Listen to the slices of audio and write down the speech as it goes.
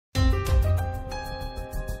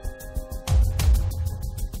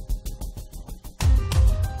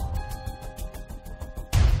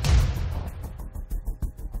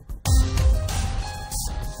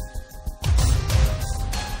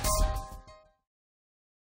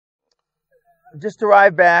Just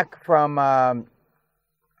arrived back from,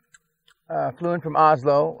 flew in from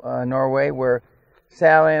Oslo, Norway, where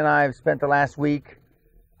Sally and I have spent the last week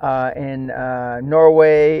in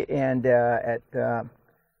Norway and at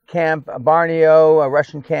Camp Barneo, a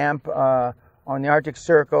Russian camp on the Arctic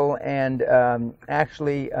Circle, and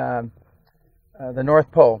actually the North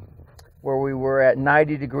Pole, where we were at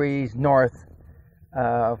 90 degrees north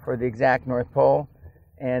for the exact North Pole.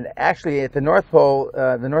 And actually, at the North Pole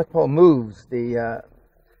moves the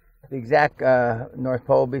exact North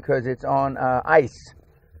Pole because it's on ice.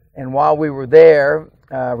 And while we were there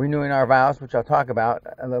renewing our vows, which I'll talk about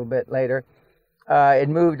a little bit later, it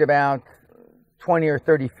moved about 20 or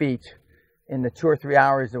 30 feet in the 2 or 3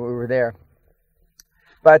 hours that we were there.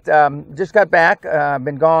 But just got back.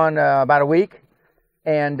 Been gone about a week,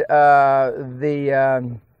 and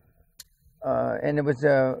and it was.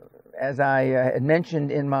 As I had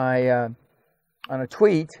mentioned in my on a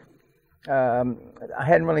tweet, I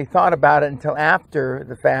hadn't really thought about it until after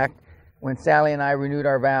the fact, when Sally and I renewed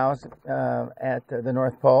our vows at the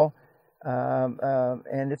North Pole,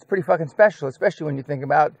 and it's pretty fucking special, especially when you think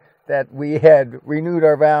about that we had renewed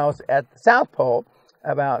our vows at the South Pole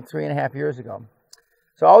about 3.5 years ago.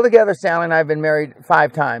 So altogether, Sally and I have been married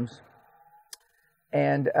 5 times.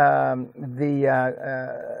 And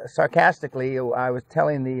sarcastically, I was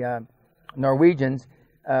telling the Norwegians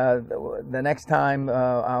the next time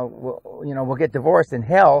we'll get divorced in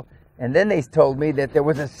hell, and then they told me that there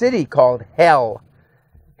was a city called Hell,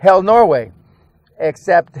 Norway,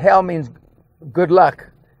 except hell means good luck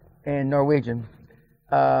in Norwegian.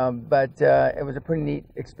 But it was a pretty neat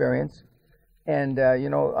experience, and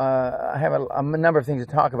I have a number of things to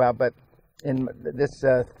talk about, but in this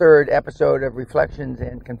third episode of Reflections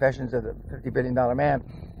and Confessions of the $50 Billion Man.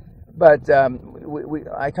 But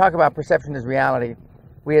I talk about perception as reality.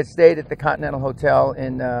 We had stayed at the Continental Hotel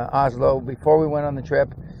in Oslo before we went on the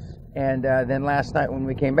trip, and then last night when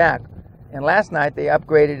we came back. And last night they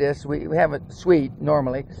upgraded us. We have a suite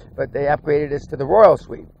normally, but they upgraded us to the Royal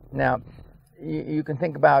Suite. Now, you can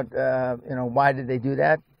think about, why did they do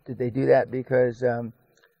that? Did they do that because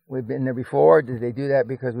we've been there before? Did they do that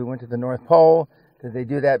because we went to the North Pole? Did they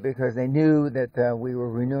do that because they knew that we were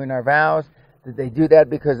renewing our vows? Did they do that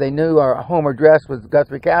because they knew our home address was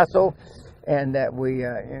Guthrie Castle and that we,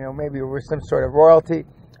 maybe we were some sort of royalty?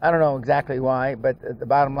 I don't know exactly why, but the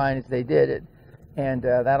bottom line is they did it. And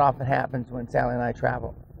that often happens when Sally and I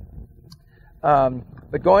travel.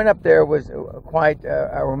 But going up there was quite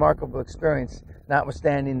a remarkable experience,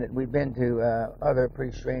 notwithstanding that we've been to other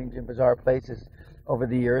pretty strange and bizarre places over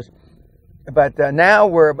the years. But now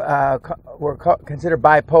we're considered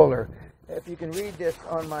bipolar. If you can read this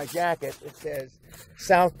on my jacket, it says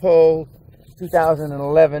South Pole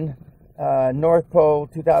 2011, North Pole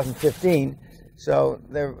 2015. So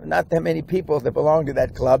there are not that many people that belong to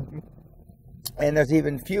that club, and there's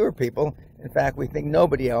even fewer people, in fact we think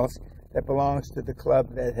nobody else, that belongs to the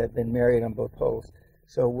club that have been married on both poles.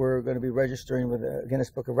 So we're going to be registering with the Guinness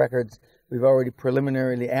Book of Records. We've already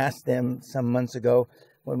preliminarily asked them some months ago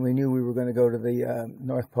when we knew we were going to go to the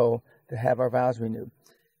North Pole to have our vows renewed.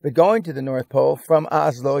 But going to the North Pole from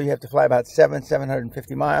Oslo, you have to fly about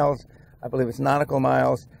 750 miles, I believe it's nautical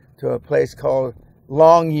miles, to a place called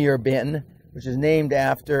Longyearbyen, which is named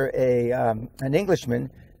after an Englishman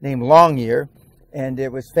named Longyear, and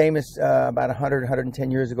it was famous about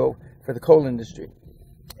 110 years ago for the coal industry.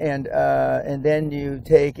 And then you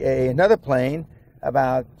take another plane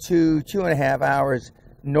about 2.5 hours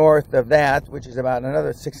north of that, which is about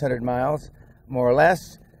another 600 miles, more or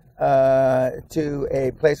less, to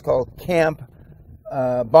a place called Camp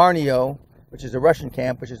Barneo, which is a Russian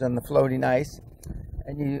camp, which is on the floating ice.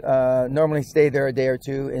 And you normally stay there a day or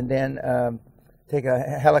two, and then take a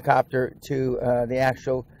helicopter to the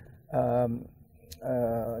actual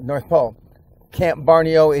North Pole. Camp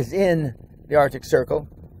Barneo is in the Arctic Circle,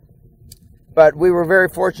 but we were very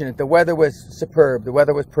fortunate. The weather was superb. The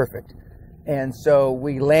weather was perfect. And so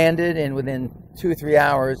we landed, and within 2 or 3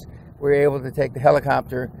 hours, we were able to take the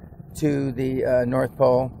helicopter to the North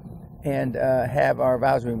Pole and have our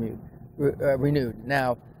vows renewed.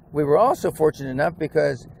 Now, we were also fortunate enough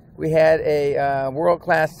because we had a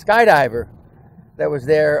world-class skydiver that was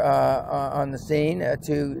there on the scene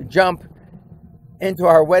to jump into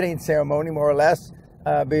our wedding ceremony, more or less.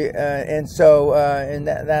 And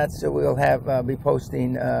that's we'll have be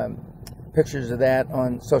posting pictures of that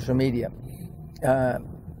on social media.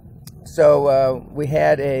 So we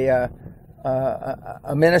had a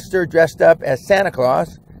minister dressed up as Santa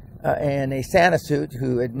Claus and a Santa suit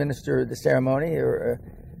who administered the ceremony,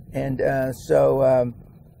 and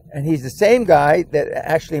he's the same guy that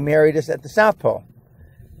actually married us at the South Pole.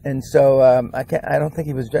 And so I don't think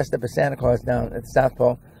he was dressed up as Santa Claus down at the South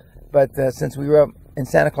Pole, but since we were up in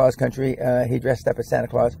Santa Claus country, he dressed up as Santa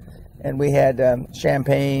Claus, and we had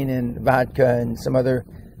champagne and vodka and some other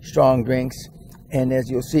strong drinks. And as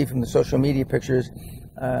you'll see from the social media pictures,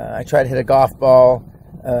 I tried to hit a golf ball,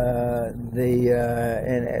 and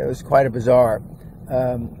it was quite a bizarre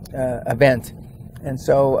event. And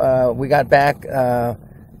so we got back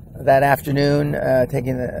that afternoon,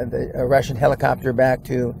 taking a Russian helicopter back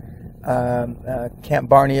to Camp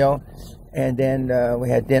Barneo, and then we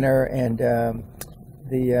had dinner, and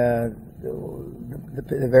the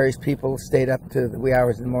various people stayed up to the wee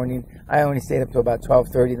hours in the morning. I only stayed up to about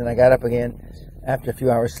 12:30, then I got up again after a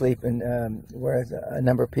few hours sleep, and whereas a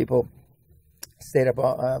number of people stayed up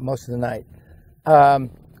most of the night.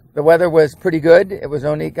 The weather was pretty good. It was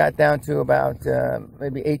only got down to about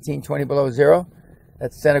maybe 18, 20 below zero.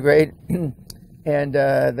 That's centigrade, and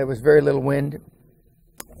there was very little wind,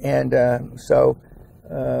 and so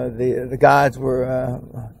the gods were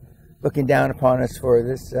looking down upon us for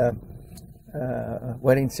this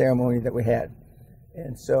wedding ceremony that we had,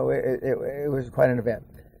 and so it was quite an event.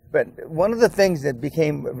 But one of the things that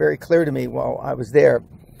became very clear to me while I was there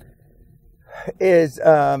is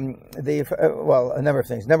a number of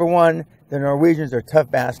things. Number one, the Norwegians are tough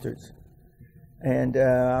bastards. And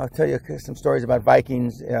I'll tell you some stories about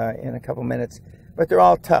Vikings in a couple minutes. But they're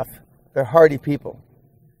all tough. They're hardy people.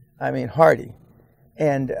 I mean, hardy.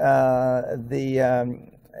 And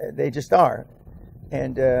they just are.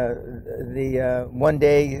 And one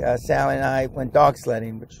day, Sally and I went dog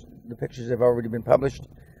sledding, which the pictures have already been published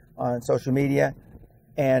on social media.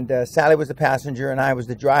 And Sally was the passenger and I was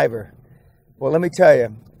the driver. Well, let me tell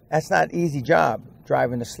you, that's not an easy job,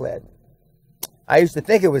 driving a sled. I used to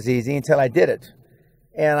think it was easy until I did it.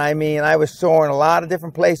 And I mean, I was sore in a lot of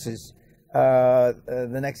different places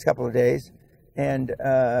the next couple of days. And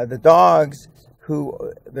the dogs,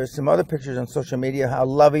 there's some other pictures on social media, how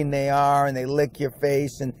loving they are, and they lick your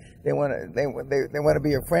face, and they want to be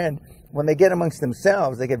your friend. When they get amongst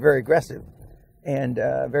themselves, they get very aggressive and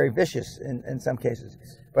very vicious in some cases.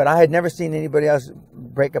 But I had never seen anybody else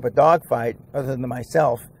break up a dog fight other than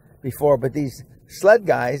myself before. But these sled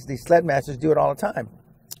guys, these sled masters, do it all the time.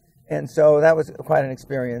 And so that was quite an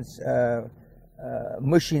experience,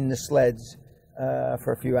 mushing the sleds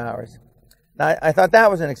for a few hours. Now, I thought that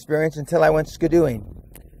was an experience until I went skidooing.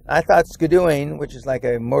 I thought skidooing, which is like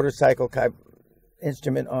a motorcycle type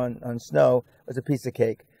instrument on snow, was a piece of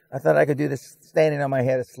cake. I thought I could do this standing on my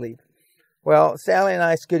head asleep. Well, Sally and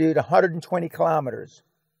I skidooed 120 kilometers.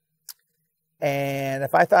 And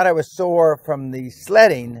if I thought I was sore from the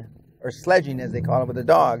sledding, or sledging as they call it with the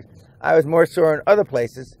dogs, I was more sore in other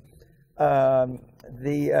places than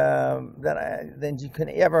you can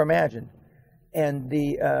ever imagine. And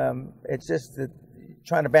it's just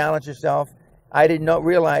trying to balance yourself. I did not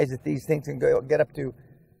realize that these things can get up to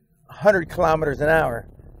 100 kilometers an hour.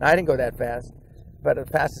 Now, I didn't go that fast, but the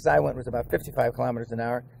fastest I went was about 55 kilometers an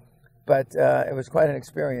hour. But it was quite an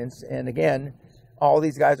experience. And again, all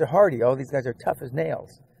these guys are hardy. All these guys are tough as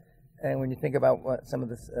nails. And when you think about some of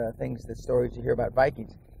the the stories you hear about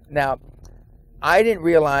Vikings. Now, I didn't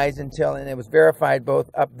realize until, and it was verified both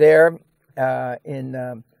up there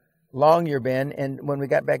in Longyearbyen and when we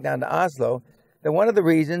got back down to Oslo, that one of the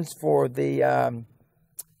reasons for the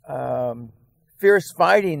fierce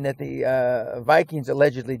fighting that the Vikings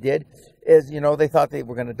allegedly did is, they thought they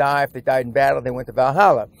were going to die. If they died in battle, they went to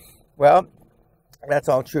Valhalla. Well, that's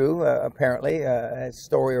all true, apparently, as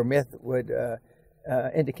story or myth would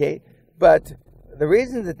indicate. But the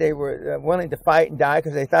reason that they were willing to fight and die,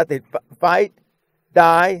 because they thought they'd fight,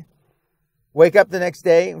 die, wake up the next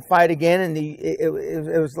day and fight again, and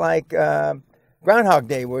it was like Groundhog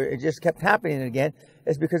Day, where it just kept happening again,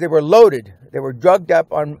 is because they were loaded. They were drugged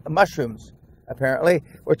up on mushrooms, apparently,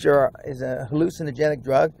 which is a hallucinogenic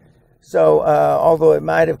drug. So although it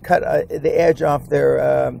might have cut the edge off their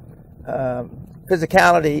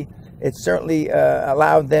physicality, it certainly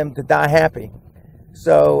allowed them to die happy.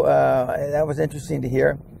 So that was interesting to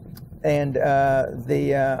hear. And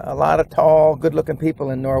a lot of tall, good-looking people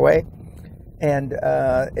in Norway, and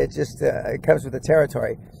it comes with the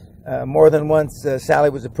territory. More than once, Sally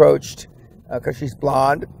was approached because she's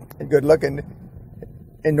blonde and good-looking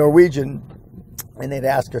in Norwegian, and they'd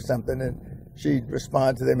ask her something, and she'd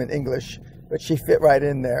respond to them in English. But she fit right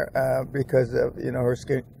in there because of her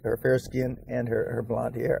skin, her fair skin, and her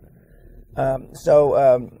blonde hair.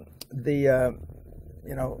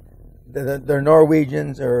 The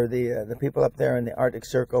Norwegians, or the people up there in the Arctic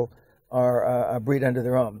Circle, are a breed unto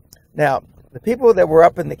their own. Now, the people that were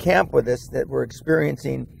up in the camp with us that were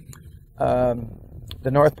experiencing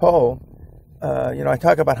the North Pole, I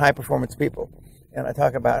talk about high-performance people, and I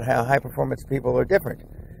talk about how high-performance people are different.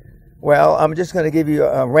 Well, I'm just going to give you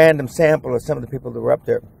a random sample of some of the people that were up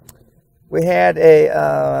there. We had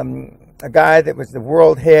a guy that was the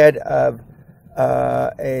world head of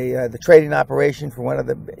the trading operation for one of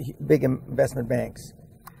the big investment banks.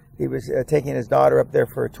 He was taking his daughter up there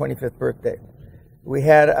for her 25th birthday. We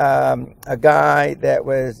had a guy that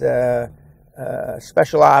was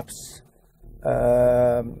special ops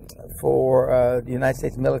for the United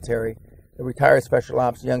States military, a retired special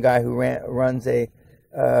ops, young guy who runs a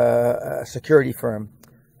security firm.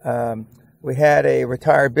 We had a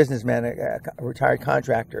retired businessman, a retired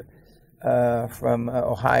contractor from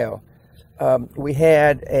Ohio. We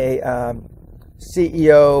had a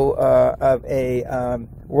CEO of a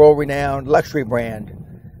world-renowned luxury brand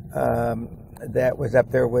that was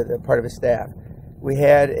up there with a part of his staff. We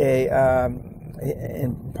had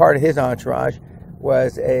and part of his entourage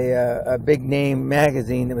was a big name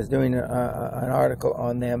magazine that was doing an article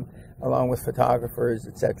on them, along with photographers,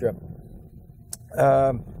 etc.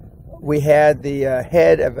 We had the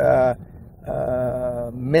head of the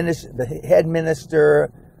head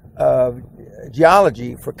minister of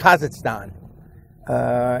geology for Kazakhstan,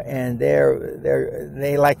 and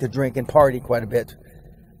they like to drink and party quite a bit.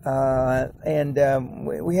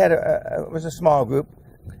 We had it was a small group,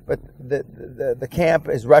 but the camp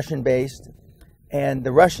is Russian based, and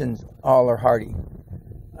the Russians all are hardy.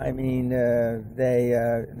 I mean,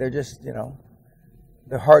 they're just,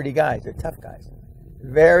 they're hardy guys. They're tough guys.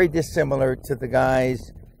 Very dissimilar to the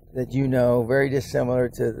guys that very dissimilar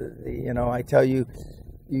to I tell you,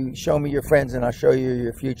 you show me your friends and I'll show you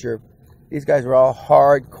your future. These guys are all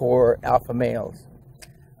hardcore alpha males.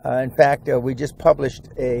 In fact, we just published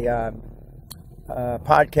a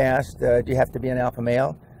podcast, Do You Have to Be an Alpha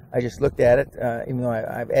Male? I just looked at it, even though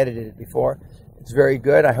I've edited it before. It's very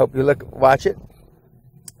good. I hope you watch it.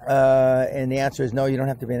 And the answer is no, you don't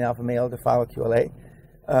have to be an alpha male to follow QLA.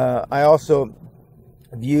 I also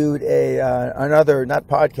viewed another, not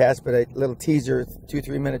podcast, but a little teaser,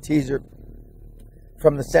 2-3 minute teaser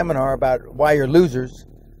from the seminar about why you're losers,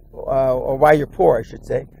 or why you're poor, I should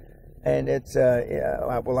say. And it's,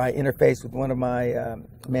 I interfaced with one of my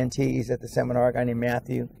mentees at the seminar, a guy named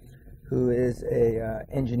Matthew, who is a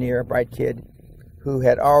engineer, a bright kid, who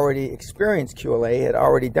had already experienced QLA, had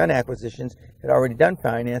already done acquisitions, had already done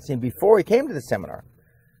financing before he came to the seminar.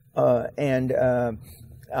 And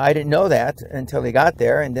I didn't know that until he got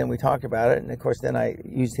there, and then we talked about it. And of course, then I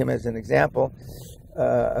used him as an example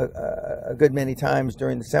a good many times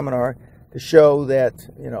during the seminar to show that,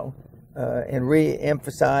 and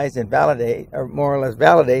re-emphasize and validate, or more or less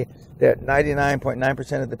validate, that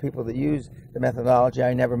 99.9% of the people that use the methodology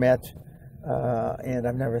I never met, and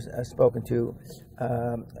I've never spoken to.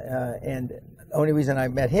 And the only reason I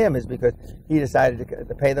met him is because he decided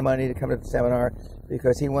to pay the money to come to the seminar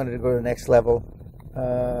because he wanted to go to the next level.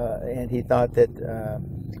 And he thought that,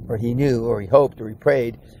 or he knew, or he hoped, or he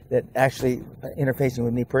prayed that actually interfacing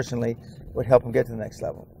with me personally would help him get to the next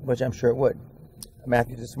level, which I'm sure it would.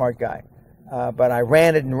 Matthew's a smart guy. But I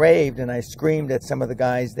ranted and raved and I screamed at some of the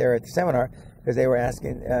guys there at the seminar because they were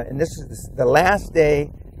asking, and this is the last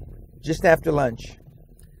day, just after lunch,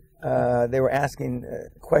 they were asking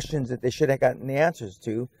questions that they should have gotten the answers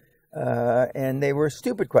to, and they were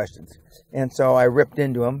stupid questions. And so I ripped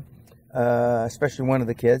into them, especially one of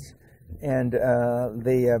the kids, and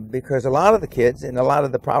because a lot of the kids and a lot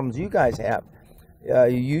of the problems you guys have,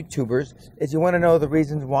 you YouTubers, is you want to know the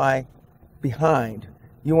reasons why behind.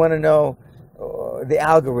 You want to know the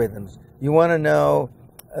algorithms. You want to know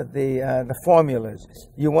the formulas.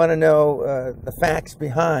 You want to know the facts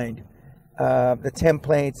behind the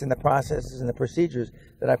templates and the processes and the procedures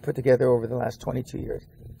that I've put together over the last 22 years.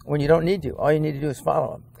 When you don't need to. All you need to do is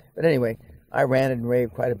follow them. But anyway, I ranted and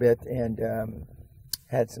raved quite a bit and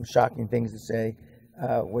had some shocking things to say,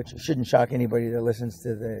 which shouldn't shock anybody that listens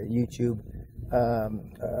to the YouTube,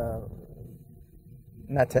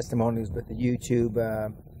 not testimonials, but the YouTube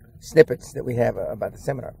snippets that we have about the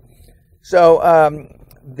seminar. So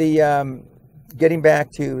getting back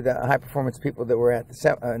to the high performance people that were at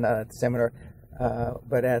the not at the seminar,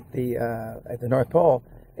 but at the North Pole,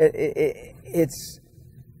 it's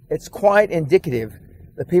quite indicative.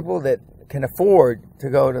 The people that can afford to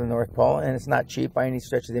go to the North Pole, and it's not cheap by any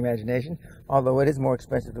stretch of the imagination, although it is more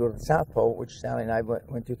expensive to go to the South Pole, which Sally and I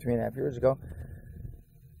went to 3.5 years ago.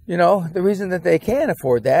 The reason that they can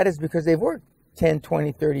afford that is because they've worked 10,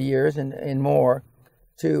 20, 30 years and more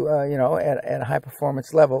to, at a high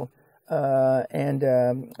performance level, and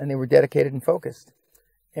they were dedicated and focused.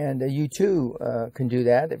 And you too can do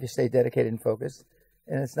that if you stay dedicated and focused.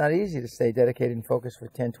 And it's not easy to stay dedicated and focused for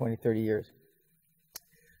 10, 20, 30 years.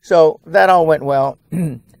 So that all went well.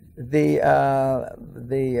 The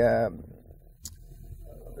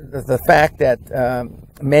fact that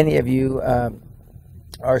many of you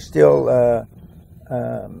are still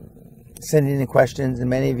sending in questions, and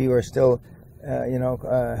many of you are still,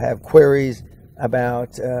 have queries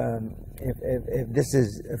about if this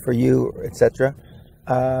is for you, etc.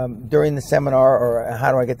 During the seminar, or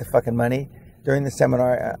how do I get the fucking money? During the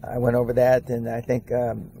seminar, I went over that, and I think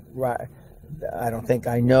I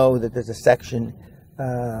know that there's a section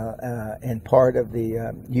and part of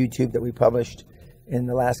the YouTube that we published in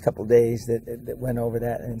the last couple of days that went over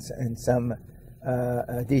that in some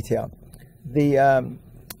detail.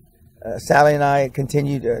 Sally and I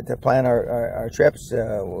continue to plan our trips.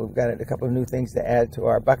 We've got a couple of new things to add to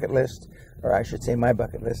our bucket list, or I should say my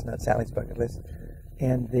bucket list, not Sally's bucket list.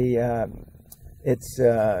 And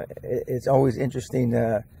it's always interesting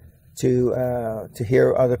to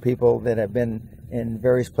hear other people that have been in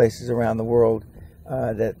various places around the world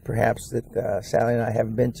that perhaps Sally and I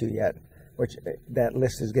haven't been to yet, which that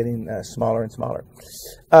list is getting smaller and smaller.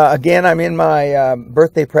 Again, I'm in my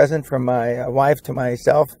birthday present from my wife to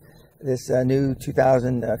myself, this new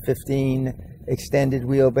 2015 extended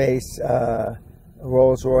wheelbase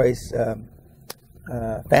Rolls-Royce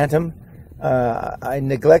Phantom. I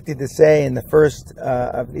neglected to say in the first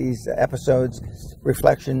of these episodes,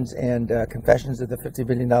 Reflections and Confessions of the $50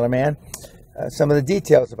 Billion Man, some of the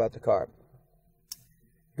details about the car.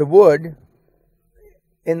 The wood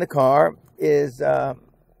in the car is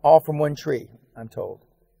all from one tree, I'm told.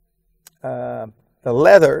 The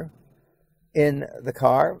leather in the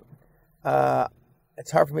car,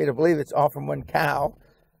 it's hard for me to believe it's all from one cow,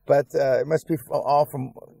 but it must be all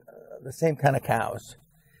from the same kind of cows,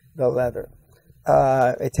 the leather.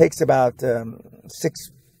 It takes about 6+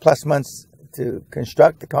 months to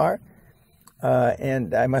construct the car,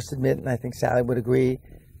 and I must admit, and I think Sally would agree,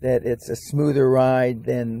 that it's a smoother ride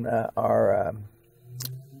than our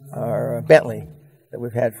Bentley that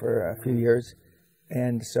we've had for a few years,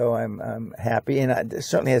 and so I'm happy, and it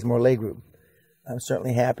certainly has more legroom. I'm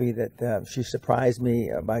certainly happy that she surprised me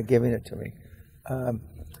by giving it to me.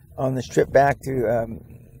 On this trip back to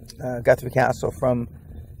Guthrie Castle from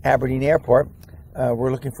Aberdeen Airport,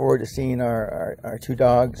 we're looking forward to seeing our two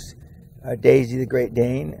dogs, Daisy the Great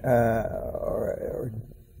Dane, or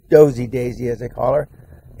Dozy Daisy as I call her,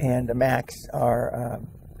 and Max, our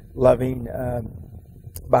loving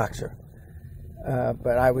boxer.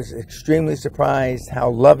 But I was extremely surprised how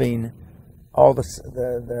loving all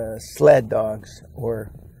the sled dogs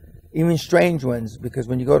were, even strange ones, because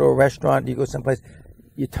when you go to a restaurant, you go someplace,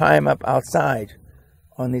 you tie them up outside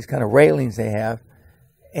on these kind of railings they have,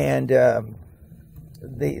 and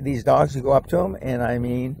these dogs, you go up to them, and I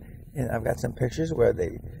mean, and I've got some pictures where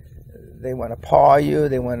they want to paw you,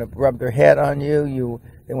 they want to rub their head on you,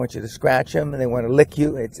 they want you to scratch them, and they want to lick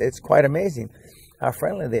you. It's quite amazing how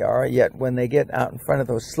friendly they are, yet when they get out in front of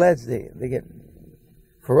those sleds, they get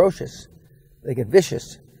ferocious, they get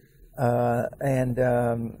vicious, and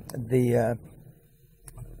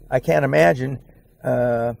I can't imagine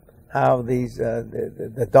how these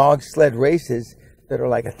the dog sled races that are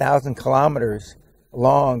like 1,000 kilometers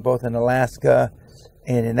long, both in Alaska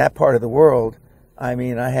and in that part of the world. I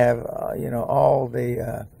mean, I have all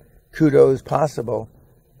the kudos possible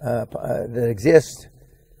that exist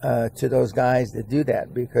to those guys that do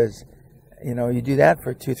that, because you do that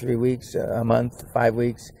for 2-3 weeks, a month, 5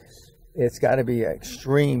 weeks. It's got to be an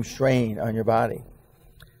extreme strain on your body.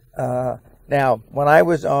 Now, when I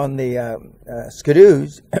was on the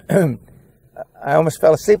skidoos, I almost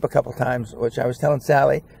fell asleep a couple times, which I was telling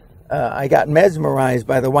Sally. I got mesmerized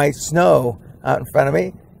by the white snow out in front of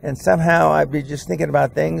me, and somehow I'd be just thinking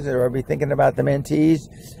about things, or I'd be thinking about the mentees,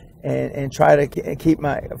 and try to keep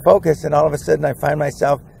my focus, and all of a sudden I find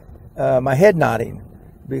myself, my head nodding,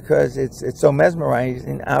 because it's so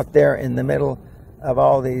mesmerizing out there in the middle of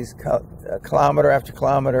all these kilometer after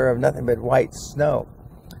kilometer of nothing but white snow.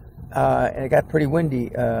 And it got pretty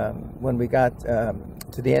windy when we got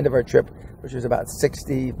to the end of our trip, which was about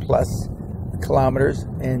 60+ kilometers,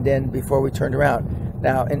 and then before we turned around.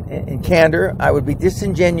 Now, in candor, I would be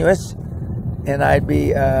disingenuous, and I'd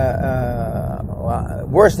be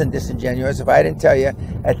worse than disingenuous if I didn't tell you,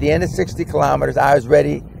 at the end of 60 kilometers, I was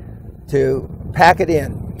ready to pack it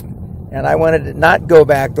in. And I wanted to not go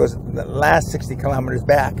back the last 60 kilometers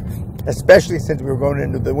back, especially since we were going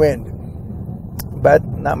into the wind. But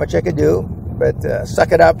not much I could do, but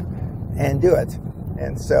suck it up and do it.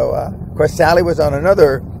 And so, of course, Sally was on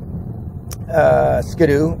another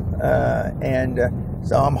skidoo, and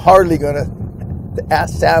so I'm hardly going to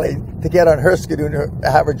ask Sally to get on her skidoo and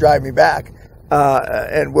have her drive me back.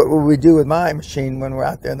 and what would we do with my machine when we're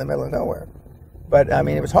out there in the middle of nowhere? But I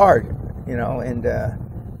mean, it was hard, and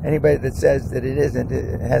anybody that says that it isn't,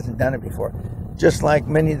 it hasn't done it before. Just like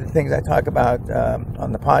many of the things I talk about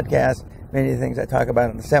on the podcast, many of the things I talk about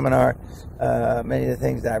in the seminar, many of the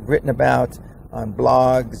things that I've written about on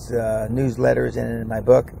blogs, newsletters, and in my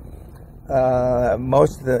book.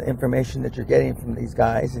 Most of the information that you're getting from these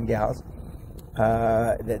guys and gals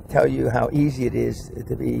that tell you how easy it is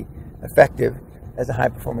to be effective as a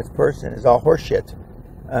high-performance person is all horseshit.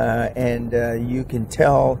 And you can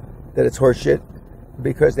tell that it's horseshit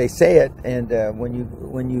because they say it, and when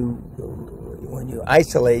you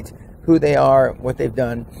isolate who they are, what they've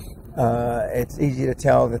done, it's easy to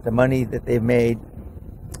tell that the money that they've made,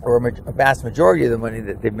 or a vast majority of the money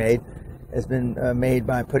that they've made, has been made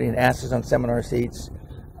by putting asses on seminar seats,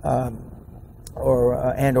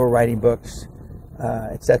 or writing books,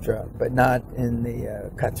 etc. But not in the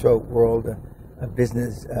cutthroat world of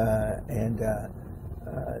business and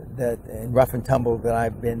that and rough and tumble that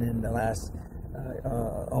I've been in the last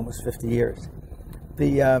almost 50 years.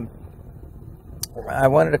 I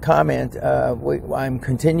wanted to comment. I'm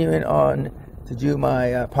continuing on to do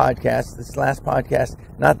my podcast. This last podcast,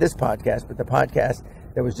 not this podcast, but the podcast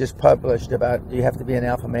that was just published about do you have to be an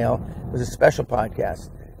alpha male, was a special podcast.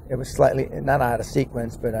 It was slightly not out of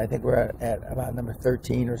sequence, but I think we're at about number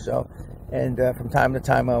 13 or so. And from time to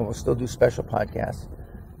time, I will still do special podcasts,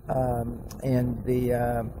 and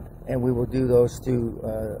we will do those to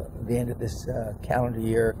the end of this calendar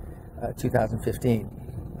year, 2015.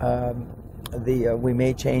 We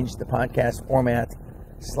may change the podcast format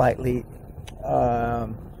slightly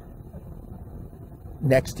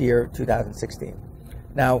next year, 2016.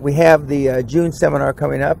 Now, we have the June seminar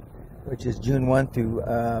coming up, which is June 1 through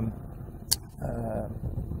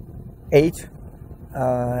 8.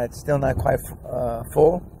 It's still not quite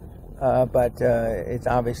full, but it's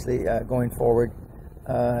obviously going forward,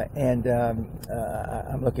 and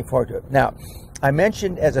I'm looking forward to it. Now, I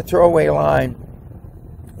mentioned as a throwaway line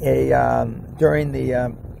during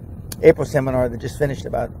the April seminar that just finished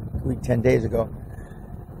about a week, 10 days ago,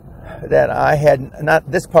 that I had not,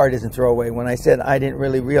 this part isn't throwaway, when I said I didn't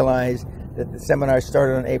really realize that the seminar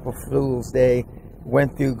started on April Fool's Day,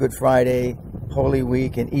 went through Good Friday, Holy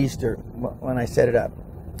Week, and Easter when I set it up.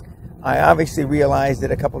 I obviously realized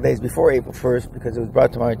it a couple days before April 1st because it was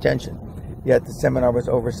brought to my attention, yet the seminar was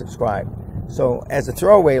oversubscribed. So as a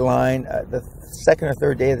throwaway line, the second or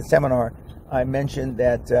third day of the seminar, I mentioned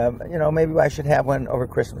that, maybe I should have one over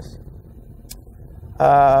Christmas.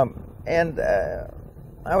 And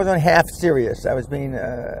I was only half serious. I was being,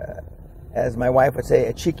 as my wife would say,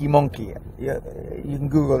 a cheeky monkey. You can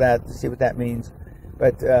Google that to see what that means.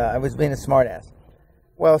 But I was being a smartass.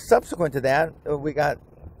 Well, subsequent to that, we got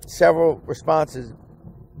several responses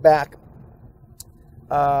back,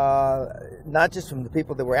 not just from the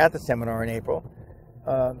people that were at the seminar in April,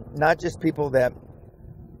 not just people that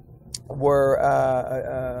were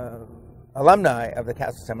alumni of the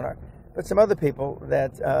Castle Seminar, but some other people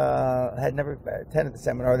that had never attended the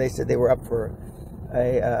seminar. They said they were up for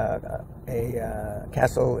a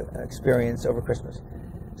Castle experience over Christmas.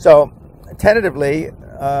 So tentatively,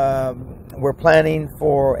 we're planning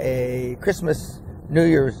for a New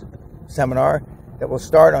Year's seminar that will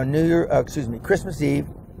start on Christmas Eve,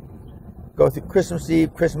 go through Christmas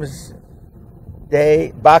Eve, Christmas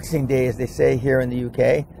Day, Boxing Day, as they say here in the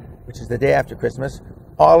UK, which is the day after Christmas,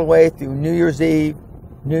 all the way through New Year's Eve,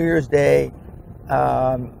 New Year's Day,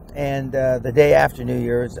 and the day after New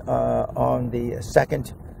Year's on the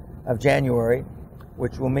 2nd of January,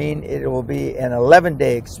 which will mean it will be an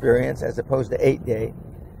 11-day experience as opposed to 8-day.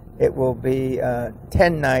 It will be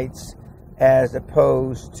 10 nights as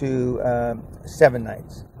opposed to 7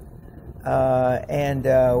 nights. And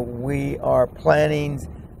we are planning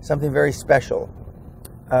something very special.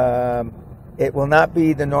 It will not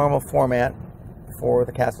be the normal format for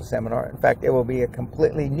the Castle Seminar. In fact, it will be a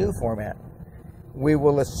completely new format. We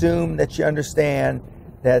will assume that you understand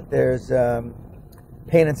that there's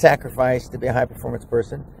pain and sacrifice to be a high-performance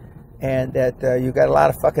person, and that you got a lot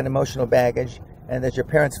of fucking emotional baggage, and that your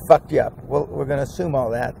parents fucked you up. Well, we're going to assume all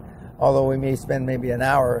that, although we may spend maybe an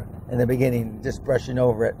hour in the beginning just brushing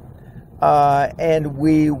over it. And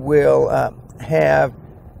we will have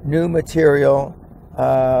new material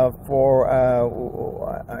for,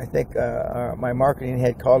 I think my marketing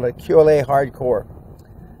head called it QLA Hardcore,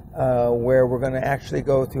 where we're going to actually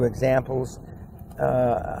go through examples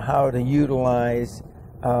how to utilize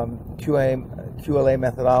QLA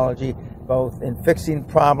methodology, both in fixing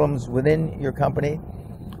problems within your company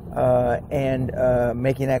and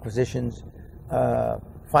making acquisitions,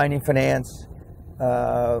 finding finance,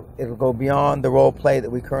 It'll go beyond the role play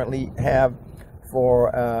that we currently have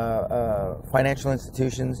for financial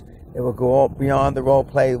institutions. It will go beyond the role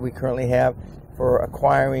play that we currently have for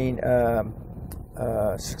acquiring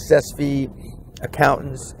success fee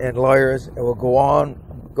accountants and lawyers. It will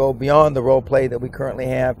go beyond the role play that we currently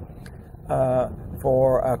have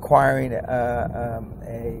for acquiring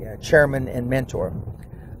a chairman and mentor.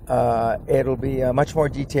 It'll be much more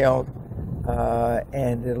detailed,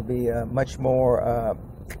 and it'll be much more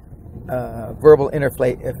verbal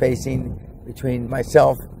interfacing between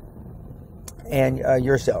myself and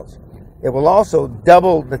yourselves. It will also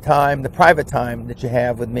double the time, the private time that you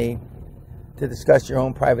have with me to discuss your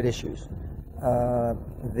own private issues.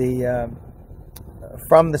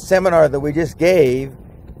 From the seminar that we just gave,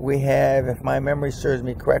 we have, if my memory serves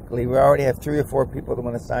me correctly, we already have 3 or 4 people that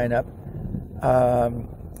want to sign up,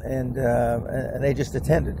 and they just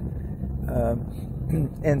attended.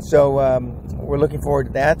 And so we're looking forward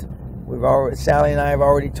to that. Sally and I have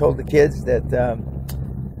already told the kids that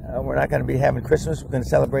we're not going to be having Christmas. We're going to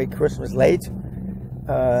celebrate Christmas late,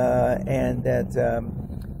 and that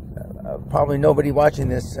probably nobody watching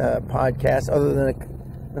this podcast, other than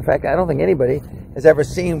in fact, I don't think anybody has ever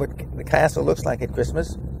seen what the castle looks like at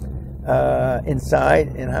Christmas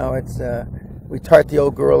inside, and how it's we tart the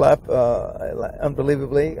old girl up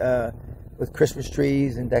unbelievably with Christmas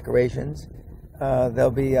trees and decorations.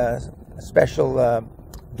 There'll be special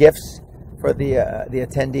gifts for the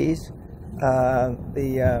attendees,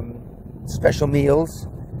 the special meals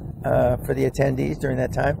for the attendees during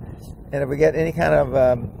that time. And if we get any kind of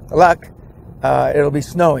luck, it'll be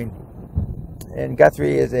snowing. And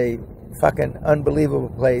Guthrie is a fucking unbelievable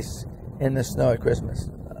place in the snow at Christmas.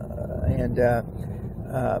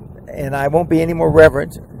 And I won't be any more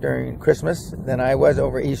reverent during Christmas than I was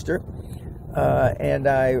over Easter. But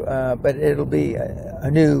it'll be a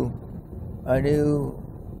new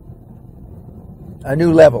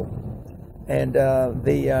level. And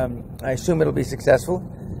I assume it'll be successful.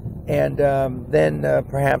 And then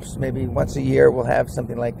perhaps maybe once a year we'll have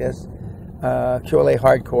something like this, QLA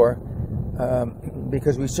Hardcore,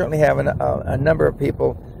 because we certainly have a number of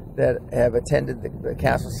people that have attended the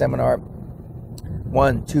Castle Seminar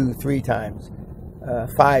 1, 2, 3 times,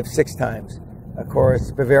 5, 6 times. Of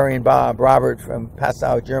course, Bavarian Bob, Robert from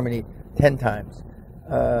Passau, Germany, 10 times.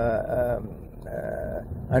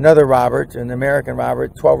 Another Robert, an American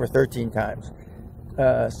Robert, 12 or 13 times.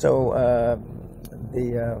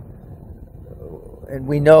 And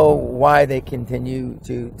we know why they continue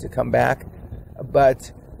to come back,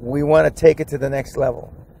 but we want to take it to the next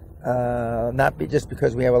level. Not just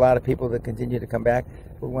because we have a lot of people that continue to come back.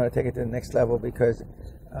 We want to take it to the next level because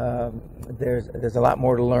there's a lot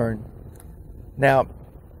more to learn. Now,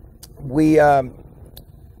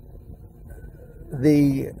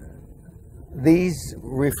 these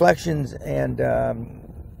reflections and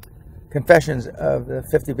confessions of the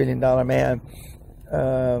 $50 billion man,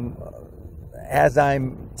 as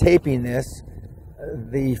I'm taping this,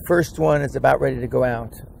 the first one is about ready to go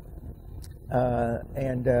out.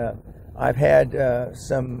 And I've had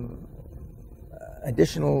some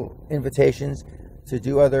additional invitations to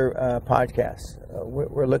do other podcasts.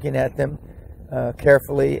 We're looking at them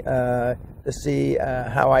carefully to see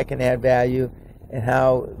how I can add value and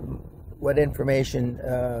what information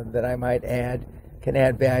that I might add can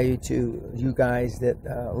add value to you guys that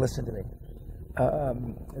listen to me.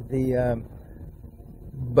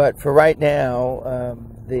 But for right now,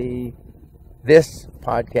 this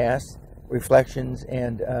podcast, Reflections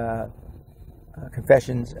and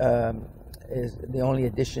Confessions, is the only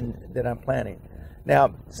edition that I'm planning.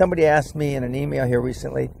 Now, somebody asked me in an email here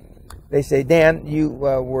recently, they say, Dan, you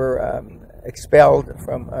were expelled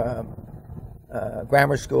from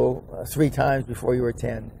grammar school 3 times before you were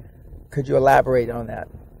 10. Could you elaborate on that?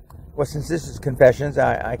 Well, since this is Confessions,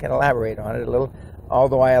 I can elaborate on it a little,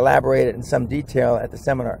 although I elaborated in some detail at the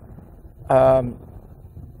seminar. And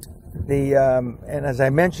as I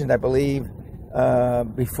mentioned, I believe,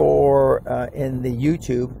 before in the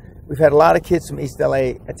YouTube, we've had a lot of kids from East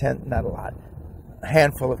LA attend, not a lot, a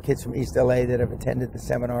handful of kids from East LA that have attended the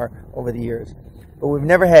seminar over the years. But we've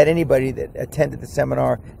never had anybody that attended the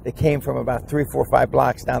seminar that came from about 3, 4, 5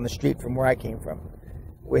 blocks down the street from where I came from.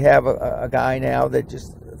 We have a guy now that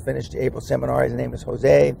just finished the April seminar. His name is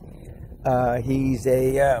Jose. He's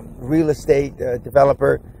a real estate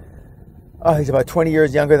developer. He's about 20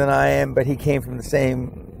 years younger than I am, but he came from the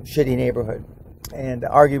same shitty neighborhood. And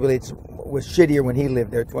arguably it was shittier when he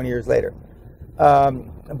lived there 20 years later.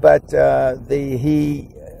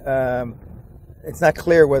 it's not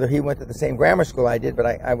clear whether he went to the same grammar school I did, but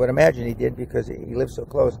I would imagine he did because he lived so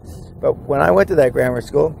close. But when I went to that grammar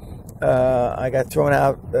school, I got thrown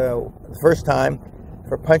out the first time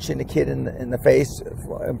for punching the kid in the face,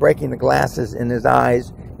 breaking the glasses in his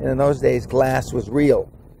eyes. And in those days, glass was real.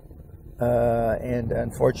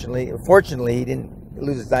 And fortunately, he didn't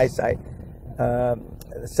lose his eyesight.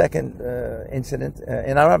 The second incident,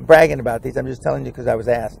 and I'm not bragging about these, I'm just telling you because I was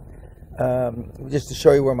asked, just to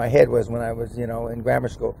show you where my head was when I was, in grammar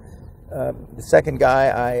school. The second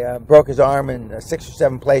guy, I broke his arm in 6 or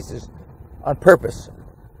 7 places on purpose,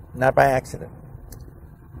 not by accident.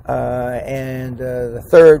 And the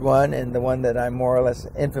third one, and the one that I'm more or less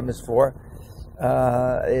infamous for,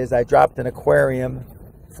 is I dropped an aquarium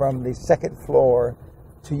from the 2nd floor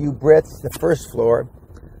to you Brits, the 1st floor,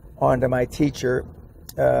 onto my teacher,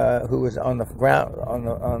 who was on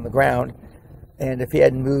the ground, and if he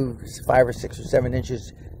hadn't moved 5 or 6 or 7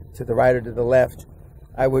 inches to the right or to the left,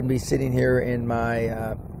 I wouldn't be sitting here in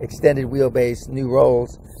my extended wheelbase new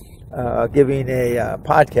rolls, giving a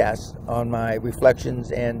podcast on my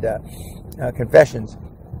reflections and confessions.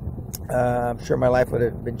 I'm sure my life would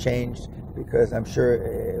have been changed, because I'm sure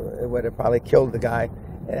it would have probably killed the guy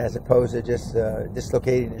as opposed to just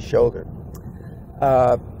dislocating his shoulder.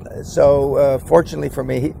 So fortunately for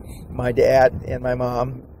me, my dad and my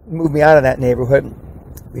mom moved me out of that neighborhood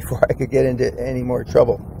before I could get into any more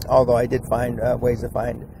trouble, although I did find ways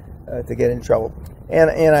to get in trouble.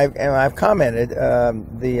 And I've commented,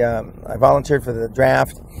 I volunteered for the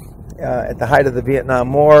draft at the height of the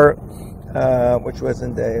Vietnam War, which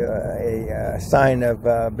wasn't a sign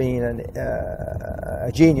of being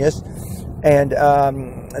a genius, and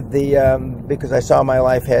because I saw my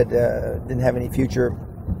life didn't have any future,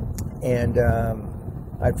 and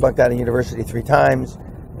I flunked out of university 3 times,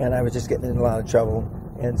 and I was just getting in a lot of trouble.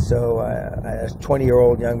 And so, as a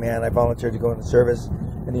 20-year-old young man, I volunteered to go in the service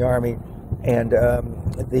in the Army, and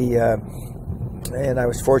and I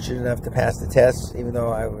was fortunate enough to pass the test, even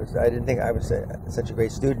though I didn't think I was such a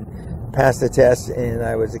great student. Passed the test, and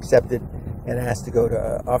I was accepted and asked to go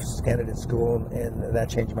to officers candidate school, and that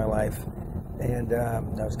changed my life. And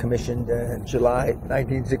I was commissioned in July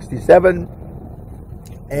 1967,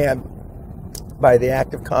 and by the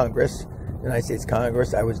act of Congress, United States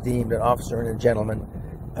Congress, I was deemed an officer and a gentleman,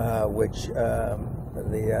 which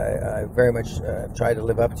I very much tried to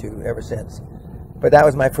live up to ever since. But that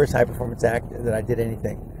was my first high-performance act that I did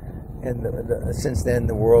anything. And since then,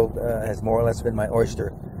 the world has more or less been my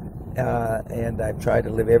oyster. And I've tried to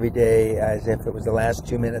live every day as if it was the last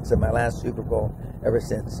 2 minutes of my last Super Bowl ever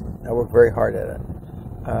since. I worked very hard at it.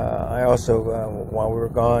 I also, while we were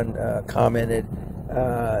gone, commented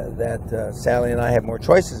that Sally and I have more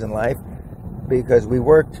choices in life, because we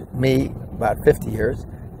worked, me, about 50 years,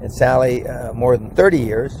 and Sally more than 30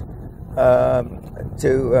 years,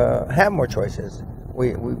 to have more choices.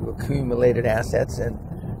 We accumulated assets, and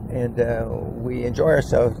we enjoy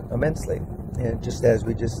ourselves immensely. And just as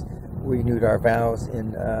we just renewed our vows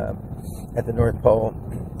at the North Pole,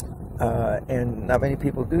 and not many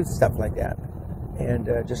people do stuff like that. And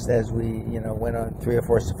just as we went on 3 or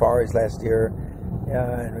 4 safaris last year,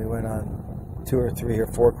 and we went on 2 or 3 or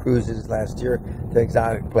 4 cruises last year to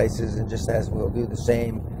exotic places, and just as we'll do the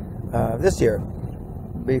same this year,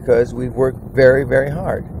 because we've worked very, very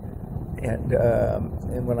hard. And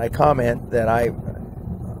when I comment that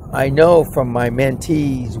I know from my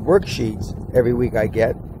mentees' worksheets every week I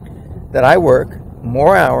get that I work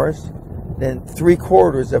more hours than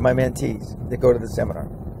 3/4 of my mentees that go to the seminar.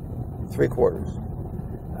 3/4.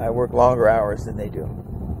 I work longer hours than they do.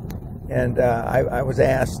 And I was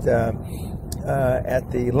asked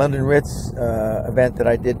at the London Ritz event that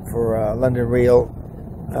I did for London Real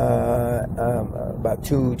about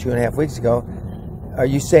 2.5 weeks ago, are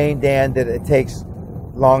you saying, Dan, that it takes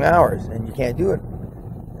long hours and you can't do it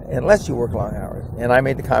unless you work long hours? And I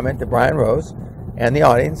made the comment to Brian Rose and the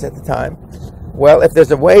audience at the time, well, if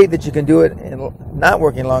there's a way that you can do it in not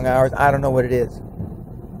working long hours, I don't know what it is.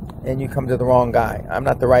 And you come to the wrong guy. I'm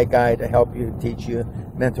not the right guy to help you, teach you,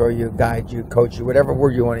 mentor you, guide you, coach you, whatever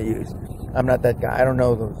word you want to use. I'm not that guy. I don't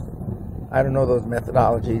know those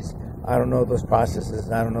methodologies. I don't know those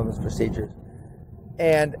processes. I don't know those procedures.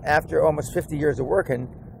 And after almost 50 years of working,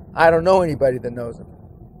 I don't know anybody that knows them.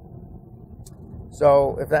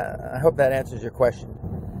 So I hope that answers your question,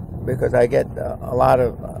 because I get a lot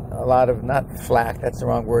of not flack, that's the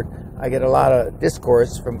wrong word. I get a lot of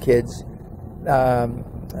discourse from kids.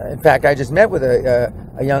 In fact, I just met with a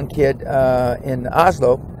young kid in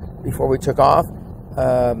Oslo before we took off.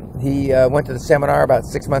 He went to the seminar about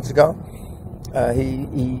 6 months ago.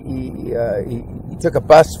 He took a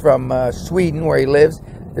bus from Sweden, where he lives,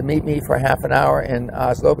 to meet me for half an hour in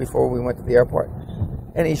Oslo before we went to the airport.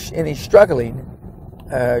 And he's struggling,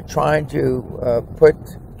 trying to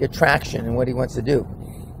get traction in what he wants to do.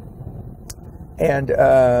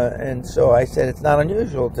 And so I said, it's not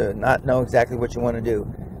unusual to not know exactly what you want to do.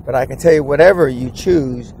 But I can tell you, whatever you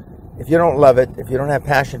choose, if you don't love it, if you don't have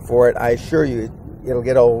passion for it, I assure you it'll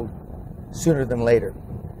get old sooner than later.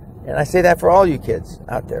 And I say that for all you kids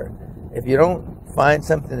out there. If you don't find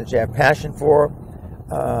something that you have passion for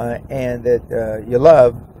and that you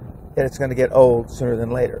love, then it's going to get old sooner than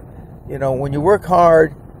later. You know, when you work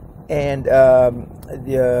hard and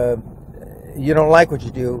you don't like what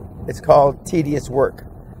you do, it's called tedious work.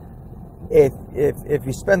 If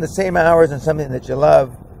you spend the same hours on something that you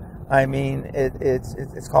love, I mean,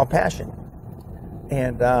 it's called passion.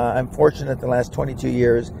 And I'm fortunate the last 22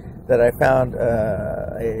 years that I found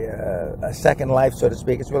a second life, so to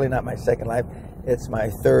speak. It's really not my second life. It's my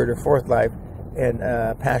third or fourth life, and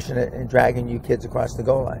passionate in dragging you kids across the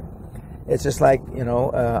goal line. It's just like, you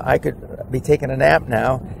know, I could be taking a nap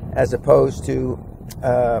now as opposed to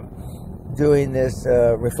doing this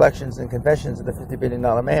Reflections and Confessions of the $50 Billion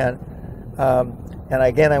Man. And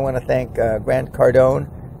again, I want to thank Grant Cardone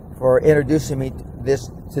for introducing me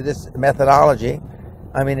to this methodology.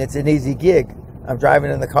 I mean, it's an easy gig. I'm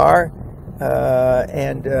driving in the car,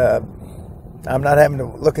 and I'm not having to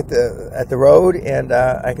look at the road, and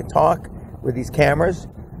I can talk with these cameras.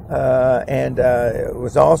 And it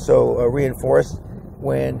was also reinforced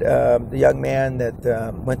when the young man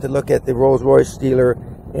that went to look at the Rolls-Royce dealer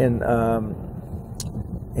in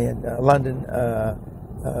London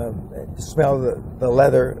to smell the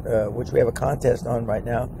leather, which we have a contest on right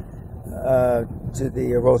now, to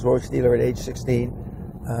the Rolls-Royce dealer at age 16.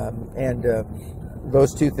 And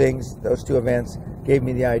those two things, those two events, gave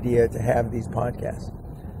me the idea to have these podcasts.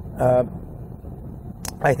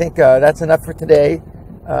 I think that's enough for today.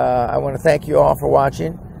 I want to thank you all for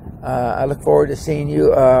watching. I look forward to seeing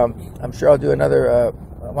you. I'm sure I'll do another,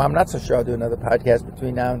 well, I'm not so sure I'll do another podcast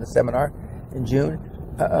between now and the seminar in June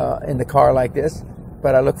in the car like this.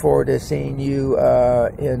 But I look forward to seeing you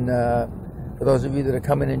for those of you that are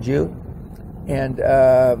coming in June. And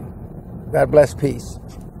God bless, peace.